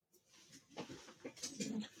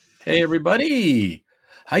Hey everybody,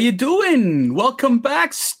 how you doing? Welcome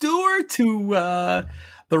back, Stuart, to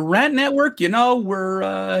the Rant Network.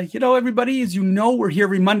 Everybody, as you know, we're here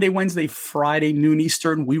every Monday, Wednesday, Friday, noon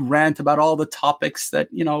Eastern. We rant about all the topics that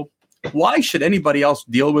why should anybody else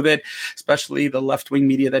deal with it? Especially the left-wing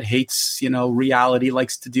media that hates, reality,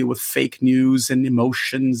 likes to deal with fake news and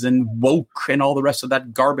emotions and woke and all the rest of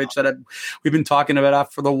that garbage that we've been talking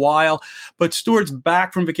about for a while. But Stuart's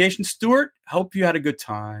back from vacation. Stuart, hope you had a good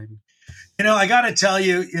time. I got to tell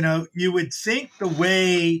you, you would think the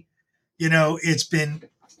way, it's been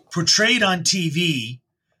portrayed on TV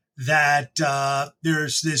that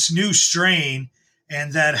there's this new strain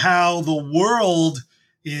and that how the world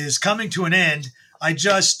is coming to an end. I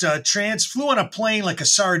just flew on a plane like a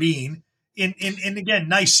sardine in again,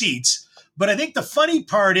 nice seats. But I think the funny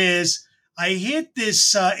part is I hit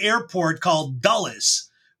this airport called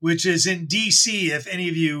Dulles, which is in D.C., if any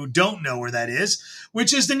of you don't know where that is,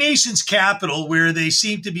 which is the nation's capital, where they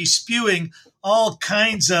seem to be spewing all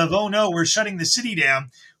kinds of, oh no, we're shutting the city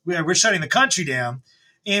down. We're shutting the country down.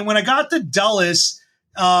 And when I got to Dulles,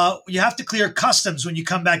 you have to clear customs when you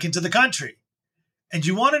come back into the country. And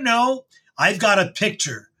you want to know? I've got a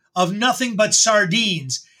picture of nothing but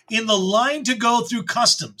sardines in the line to go through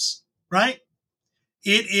customs, right?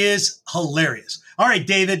 It is hilarious. All right,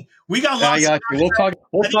 David, we got lots. I got you.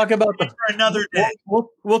 We'll talk about for another day.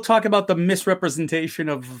 We'll talk about the misrepresentation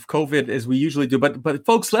of COVID as we usually do. But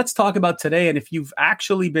folks, let's talk about today. And if you've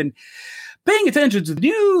actually been paying attention to the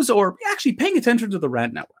news or actually paying attention to the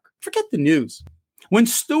Rant Network, forget the news. When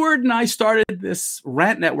Stuart and I started this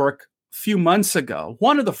Rant Network a few months ago,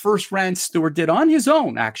 one of the first rants Stuart did on his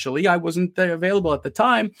own, actually, I wasn't available at the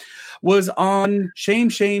time, was on shame,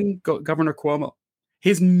 Governor Cuomo.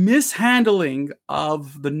 His mishandling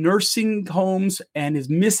of the nursing homes and his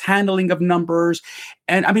mishandling of numbers.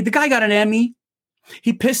 And I mean, the guy got an Emmy.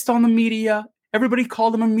 He pissed on the media. Everybody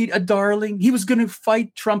called him a darling. He was going to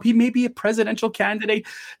fight Trump. He may be a presidential candidate.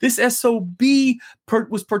 This SOB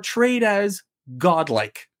was portrayed as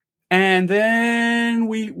godlike. And then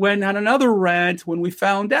we went on another rant when we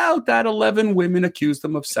found out that 11 women accused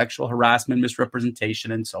him of sexual harassment,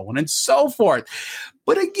 misrepresentation, and so on and so forth.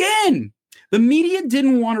 But again, the media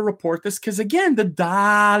didn't want to report this because, again, the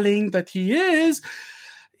darling that he is,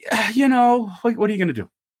 what are you going to do?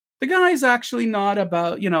 The guy's actually not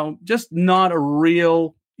about, just not a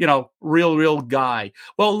real guy.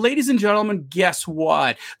 Well, ladies and gentlemen, guess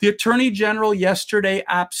what? The Attorney General yesterday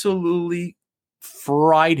absolutely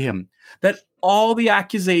fried him that all the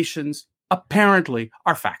accusations apparently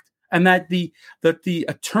are fact, and that the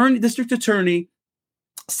district attorney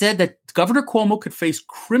said that Governor Cuomo could face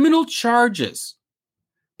criminal charges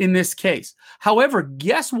in this case. However,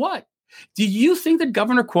 guess what? Do you think that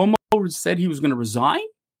Governor Cuomo said he was going to resign?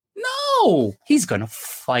 No, he's going to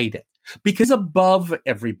fight it because above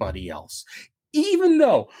everybody else, even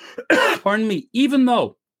though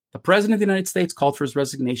the president of the United States called for his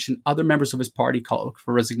resignation, other members of his party called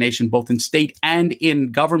for resignation, both in state and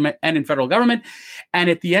in government and in federal government. And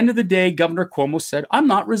at the end of the day, Governor Cuomo said, I'm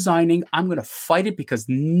not resigning. I'm going to fight it because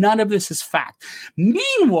none of this is fact.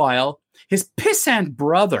 Meanwhile, his pissant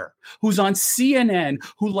brother, who's on CNN,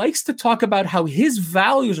 who likes to talk about how his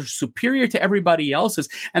values are superior to everybody else's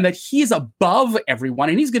and that he's above everyone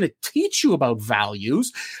and he's going to teach you about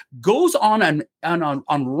values, goes on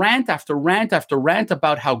rant after rant after rant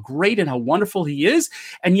about how great and how wonderful he is.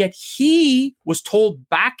 And yet he was told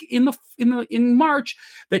back in March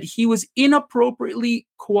that he was inappropriately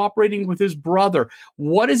cooperating with his brother.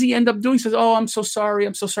 What does he end up doing? He says, oh, I'm so sorry.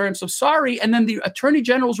 I'm so sorry. I'm so sorry. And then the Attorney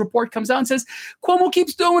General's report comes out and says, Cuomo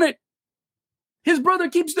keeps doing it. His brother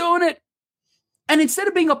keeps doing it. And instead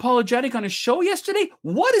of being apologetic on his show yesterday,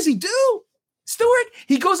 what does he do? Stuart,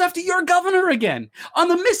 he goes after your governor again on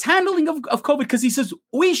the mishandling of COVID because he says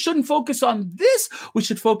we shouldn't focus on this. We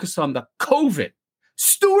should focus on the COVID.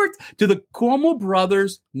 Stuart, do the Cuomo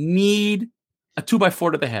brothers need a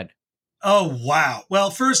 2x4 to the head? Oh, wow. Well,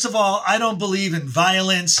 first of all, I don't believe in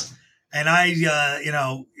violence. And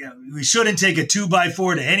we shouldn't take a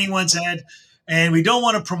 2x4 to anyone's head. And we don't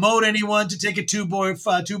want to promote anyone to take a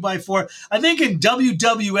 2x4. I think in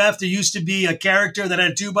WWF, there used to be a character that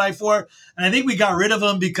had a 2x4. And I think we got rid of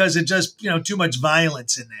him because it just, too much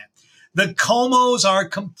violence in there. The Cuomos are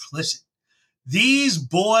complicit. These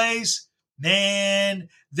boys, man,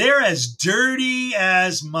 they're as dirty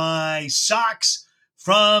as my socks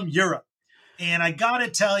from Europe. And I got to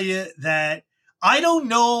tell you that I don't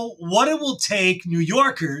know what it will take New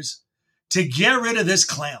Yorkers to get rid of this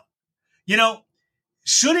clown.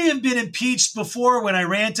 Should he have been impeached before when I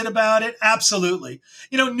ranted about it? Absolutely.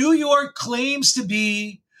 New York claims to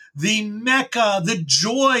be the Mecca, the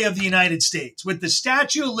joy of the United States, with the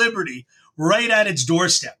Statue of Liberty right at its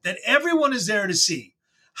doorstep that everyone is there to see.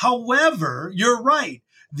 However, you're right.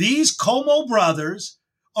 These Cuomo brothers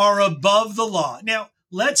are above the law. Now,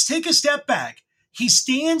 let's take a step back. He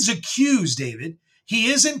stands accused, David. He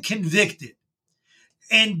isn't convicted.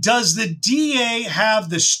 And does the DA have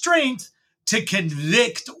the strength to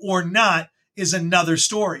convict or not is another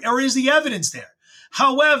story. Or is the evidence there?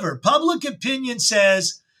 However, public opinion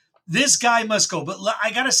says this guy must go. But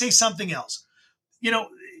I got to say something else. You know,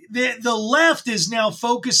 the left is now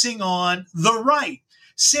focusing on the right,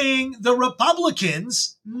 saying the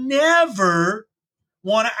Republicans never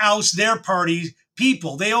want to oust their party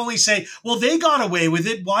people. They only say, well, they got away with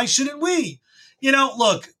it. Why shouldn't we? You know,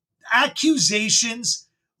 look, accusations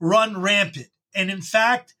run rampant. And in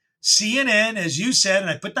fact, CNN, as you said,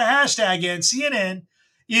 and I put the hashtag in, CNN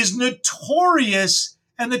is notorious.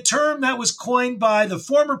 And the term that was coined by the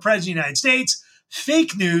former president of the United States,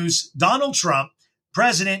 fake news, Donald Trump,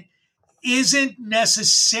 president, isn't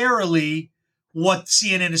necessarily what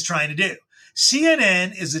CNN is trying to do.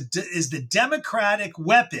 CNN is the Democratic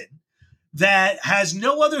weapon that has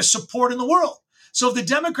no other support in the world. So if the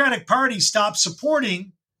Democratic Party stops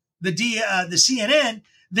supporting the CNN,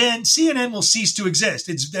 then CNN will cease to exist.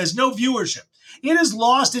 There's no viewership. It has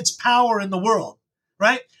lost its power in the world,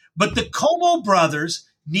 right? But the Cuomo brothers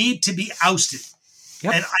need to be ousted.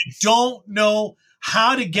 Yep. And I don't know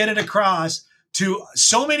how to get it across to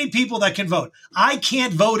so many people that can vote. I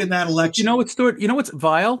can't vote in that election. You know what's Stuart? You know what's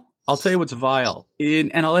vile? I'll tell you what's vile.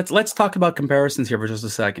 Let's talk about comparisons here for just a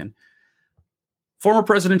second. Former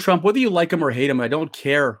President Trump, whether you like him or hate him, I don't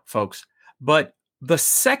care, folks. But the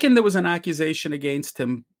second there was an accusation against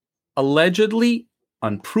him, allegedly,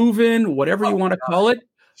 unproven, whatever you want to call it,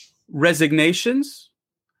 resignations.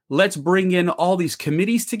 Let's bring in all these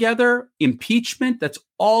committees together. Impeachment. That's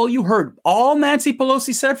all you heard. All Nancy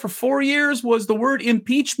Pelosi said for 4 years was the word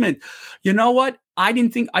impeachment. You know what? I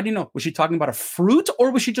didn't know. Was she talking about a fruit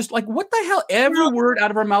or was she just like, what the hell? Every word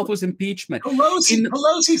out of her mouth was impeachment.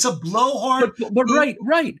 Pelosi's a blowhard. But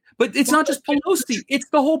right. But it's not just Pelosi. It's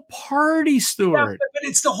the whole party, Stuart. Yeah, but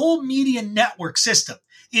it's the whole media network system.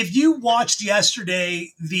 If you watched yesterday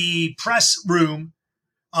the press room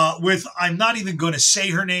with, I'm not even going to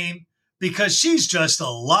say her name because she's just a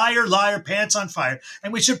liar, pants on fire.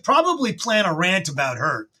 And we should probably plan a rant about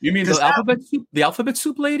her. You mean the alphabet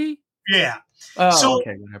soup lady? Yeah. Oh,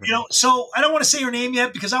 okay, so I don't want to say her name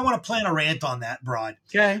yet because I want to plan a rant on that broad.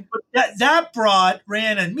 Okay. But that broad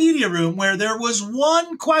ran a media room where there was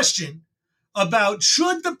one question about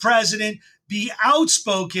should the president be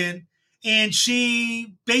outspoken, and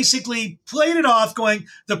she basically played it off going,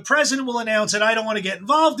 the president will announce it. I don't want to get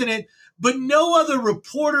involved in it. But no other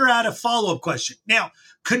reporter had a follow-up question. Now,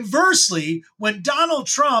 conversely, when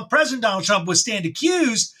President Donald Trump was stand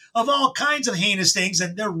accused of all kinds of heinous things,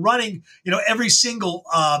 and they're running, every single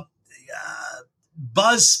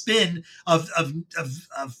buzz spin of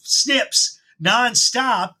snips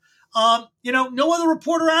nonstop. No other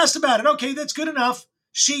reporter asked about it. Okay, that's good enough.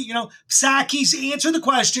 Psaki's answered the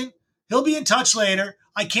question. He'll be in touch later.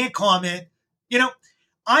 I can't comment.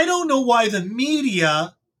 I don't know why the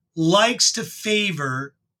media likes to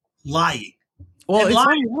favor lying. Well, it's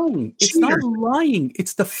not lying. It's not lying.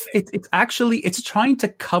 It's trying to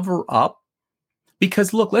cover up.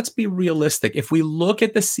 Because look, let's be realistic. If we look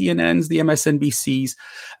at the CNNs, the MSNBCs,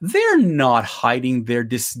 they're not hiding their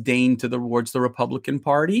disdain towards the Republican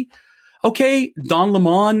Party. Okay, Don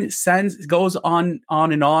Lemon goes on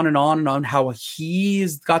and on how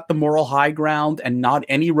he's got the moral high ground and not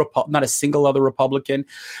a single other Republican.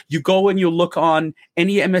 You go and you look on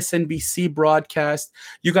any MSNBC broadcast,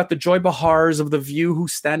 you got the Joy Behars of The View who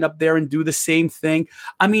stand up there and do the same thing.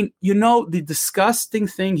 I mean, the disgusting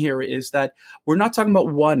thing here is that we're not talking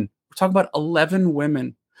about one. We're talking about 11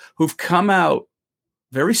 women who've come out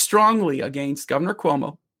very strongly against Governor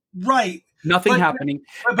Cuomo. Right. Nothing happening.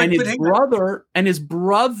 And his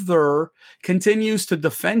brother continues to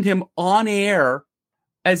defend him on air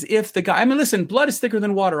as if the guy, I mean, listen, blood is thicker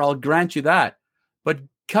than water. I'll grant you that. But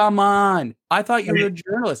come on. I thought you were a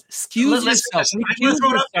journalist. Excuse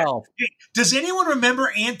yourself. Does anyone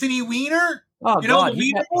remember Anthony Weiner? Oh, God.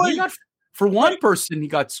 For one person, he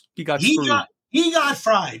got screwed. He got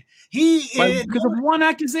fried. Because of one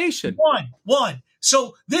accusation. One.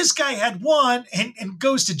 So this guy had one and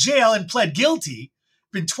goes to jail and pled guilty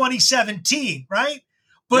in 2017, right?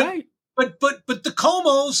 But the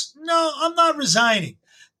Cuomos, no, I'm not resigning.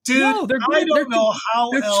 Dude, no, they're good. I don't know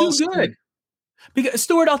how they're else. Too good. Because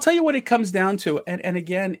Stuart, I'll tell you what it comes down to, and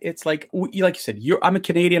again, it's like you said, I'm a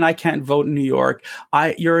Canadian, I can't vote in New York.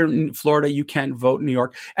 You're in Florida, you can't vote in New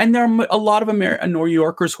York, and there are a lot of New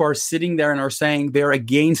Yorkers who are sitting there and are saying they're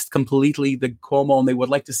against completely the Cuomo and they would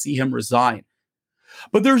like to see him resign.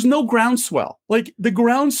 But there's no groundswell, like the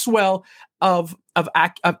groundswell of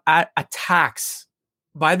attacks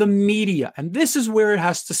by the media, and this is where it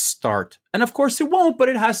has to start. And of course, it won't, but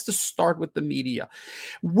it has to start with the media.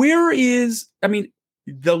 The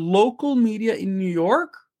local media in New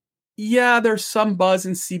York, yeah, there's some buzz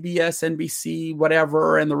in CBS, NBC,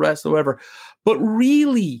 whatever, and the rest, whatever. But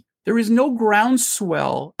really, there is no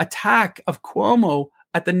groundswell attack of Cuomo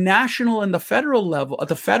at the national and the federal level, at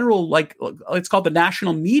the federal, like it's called the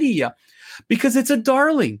national media, because it's a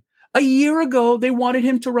darling. A year ago, they wanted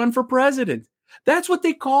him to run for president. That's what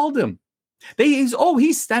they called him.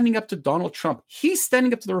 He's standing up to Donald Trump. He's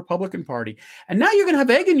standing up to the Republican Party. And now you're going to have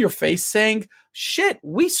egg in your face saying, shit,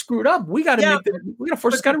 we screwed up. We got to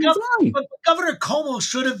force this guy to resign. But Governor Cuomo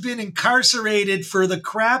should have been incarcerated for the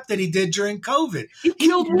crap that he did during COVID. He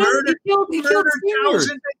killed seniors.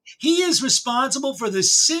 He is responsible for the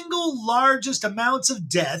single largest amounts of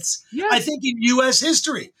deaths, I think, in U.S.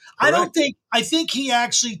 history. Correct. I think he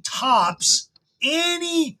actually tops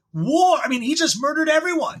any war. I mean, he just murdered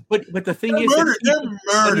everyone. But the thing is, they're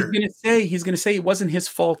murdered. He's going to say it wasn't his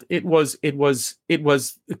fault. It was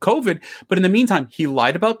COVID. But in the meantime, he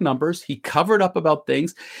lied about numbers. He covered up about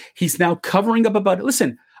things. He's now covering up about it.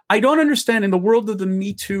 Listen, I don't understand in the world of the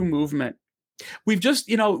Me Too movement. We've just,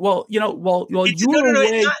 you were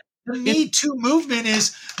away. The Me Too movement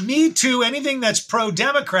is Me Too, anything that's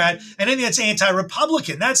pro-Democrat and anything that's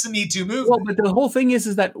anti-Republican. That's the Me Too movement. Well, but the whole thing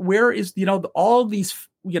is that where is, all these,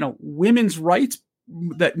 women's rights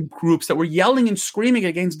groups that were yelling and screaming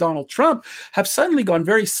against Donald Trump have suddenly gone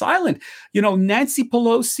very silent. Nancy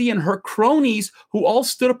Pelosi and her cronies who all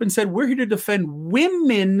stood up and said, we're here to defend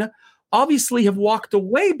women, obviously have walked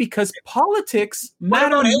away because politics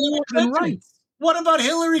matter more than rights. What about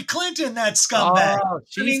Hillary Clinton, that scumbag?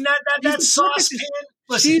 That saucepan.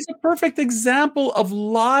 She's a perfect example of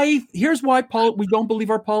lie. Here's why we don't believe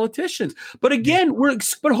our politicians. But again,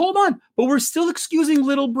 hold on. But we're still excusing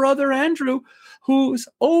little brother Andrew, who's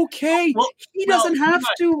okay. He doesn't have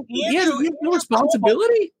to. He has no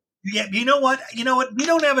responsibility. Yeah, you know what? We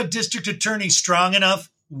don't have a district attorney strong enough,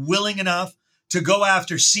 willing enough to go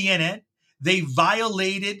after CNN. They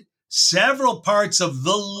violated several parts of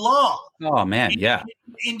the law. Oh man, yeah.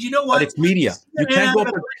 And you know what? But it's media. You can't go.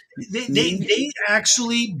 They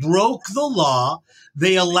actually broke the law.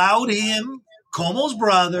 They allowed him, Cuomo's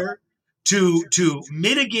brother, to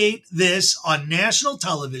mitigate this on national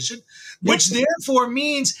television, which therefore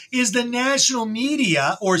means is the national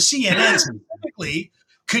media or CNN specifically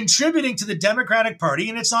contributing to the Democratic Party,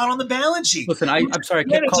 and it's not on the balance sheet. Listen, I'm sorry, I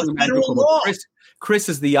kept calling him Andrew Cuomo. Chris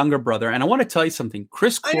is the younger brother, and I want to tell you something.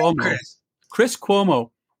 Chris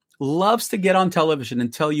Cuomo loves to get on television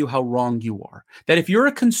and tell you how wrong you are. That if you're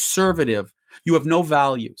a conservative, you have no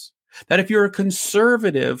values. That if you're a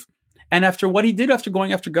conservative, and after what he did after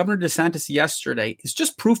going after Governor DeSantis yesterday, is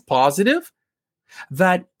just proof positive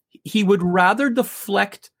that he would rather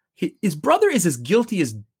deflect. His brother is as guilty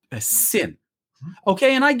as sin.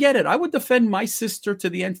 Okay, and I get it. I would defend my sister to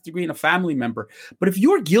the nth degree and a family member. But if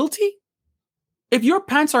you're guilty, if your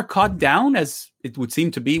pants are caught down, as it would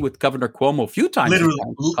seem to be with Governor Cuomo a few times,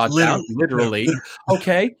 literally,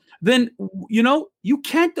 okay, then, you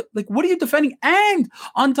can't, what are you defending? And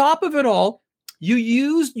on top of it all, you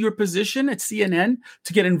used your position at CNN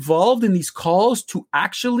to get involved in these calls to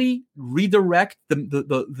actually redirect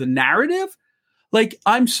the narrative.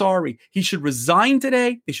 I'm sorry. He should resign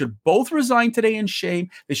today. They should both resign today in shame.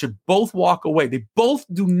 They should both walk away. They both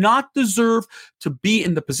do not deserve to be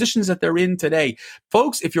in the positions that they're in today.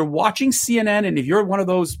 Folks, if you're watching CNN and if you're one of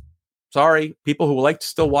those, people who like to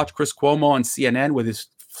still watch Chris Cuomo on CNN with his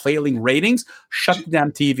failing ratings, shut the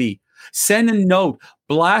damn TV. Send a note.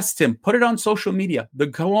 Blast him. Put it on social media. The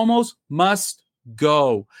Cuomos must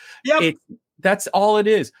go. Yep. That's all it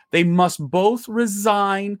is. They must both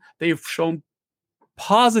resign. They've shown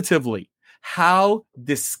positively how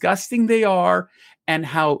disgusting they are and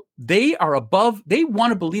how they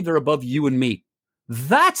want to believe they're above you and me.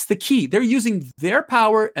 That's the key. They're using their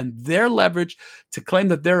power and their leverage to claim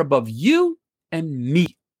that they're above you and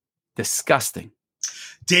me. Disgusting.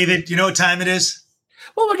 David, you know what time it is?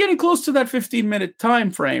 Well, we're getting close to that 15-minute time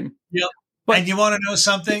frame. Yep. And you want to know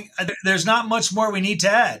something? There's not much more we need to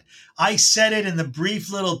add. I said it in the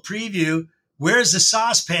brief little preview. Where's the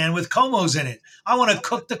saucepan with Cuomo's in it? I want to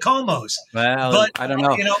cook the Cuomo's. Well, but, I don't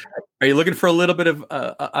know. Are you looking for a little bit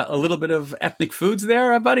of ethnic foods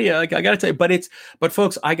there, buddy? I got to tell you, but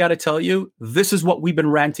folks, I got to tell you, this is what we've been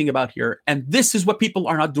ranting about here, and this is what people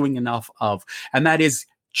are not doing enough of, and that is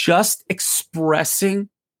just expressing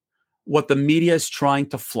what the media is trying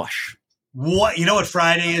to flush. What you know what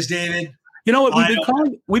Friday is, David? You know what we've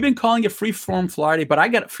been calling it Freeform Friday, but I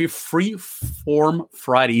got Freeform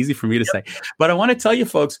Friday. Easy for me to say, but I want to tell you,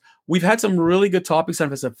 folks, we've had some really good topics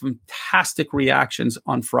and some fantastic reactions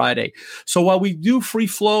on Friday. So while we do free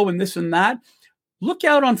flow and this and that, look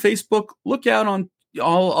out on Facebook, look out on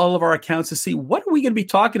all of our accounts to see what are we going to be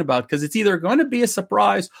talking about, because it's either going to be a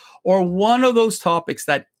surprise or one of those topics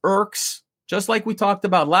that irks. Just like we talked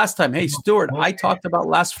about last time. Hey, Stuart, I talked about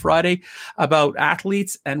last Friday about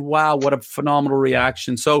athletes, and wow, what a phenomenal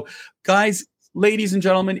reaction. So, guys, ladies and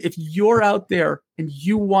gentlemen, if you're out there and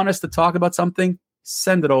you want us to talk about something,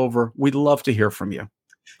 send it over. We'd love to hear from you.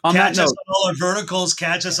 Catch us on all our verticals.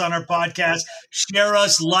 Catch us on our podcast. Share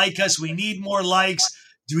us, like us. We need more likes.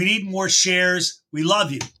 Do we need more shares? We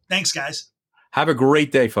love you. Thanks, guys. Have a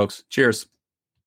great day, folks. Cheers.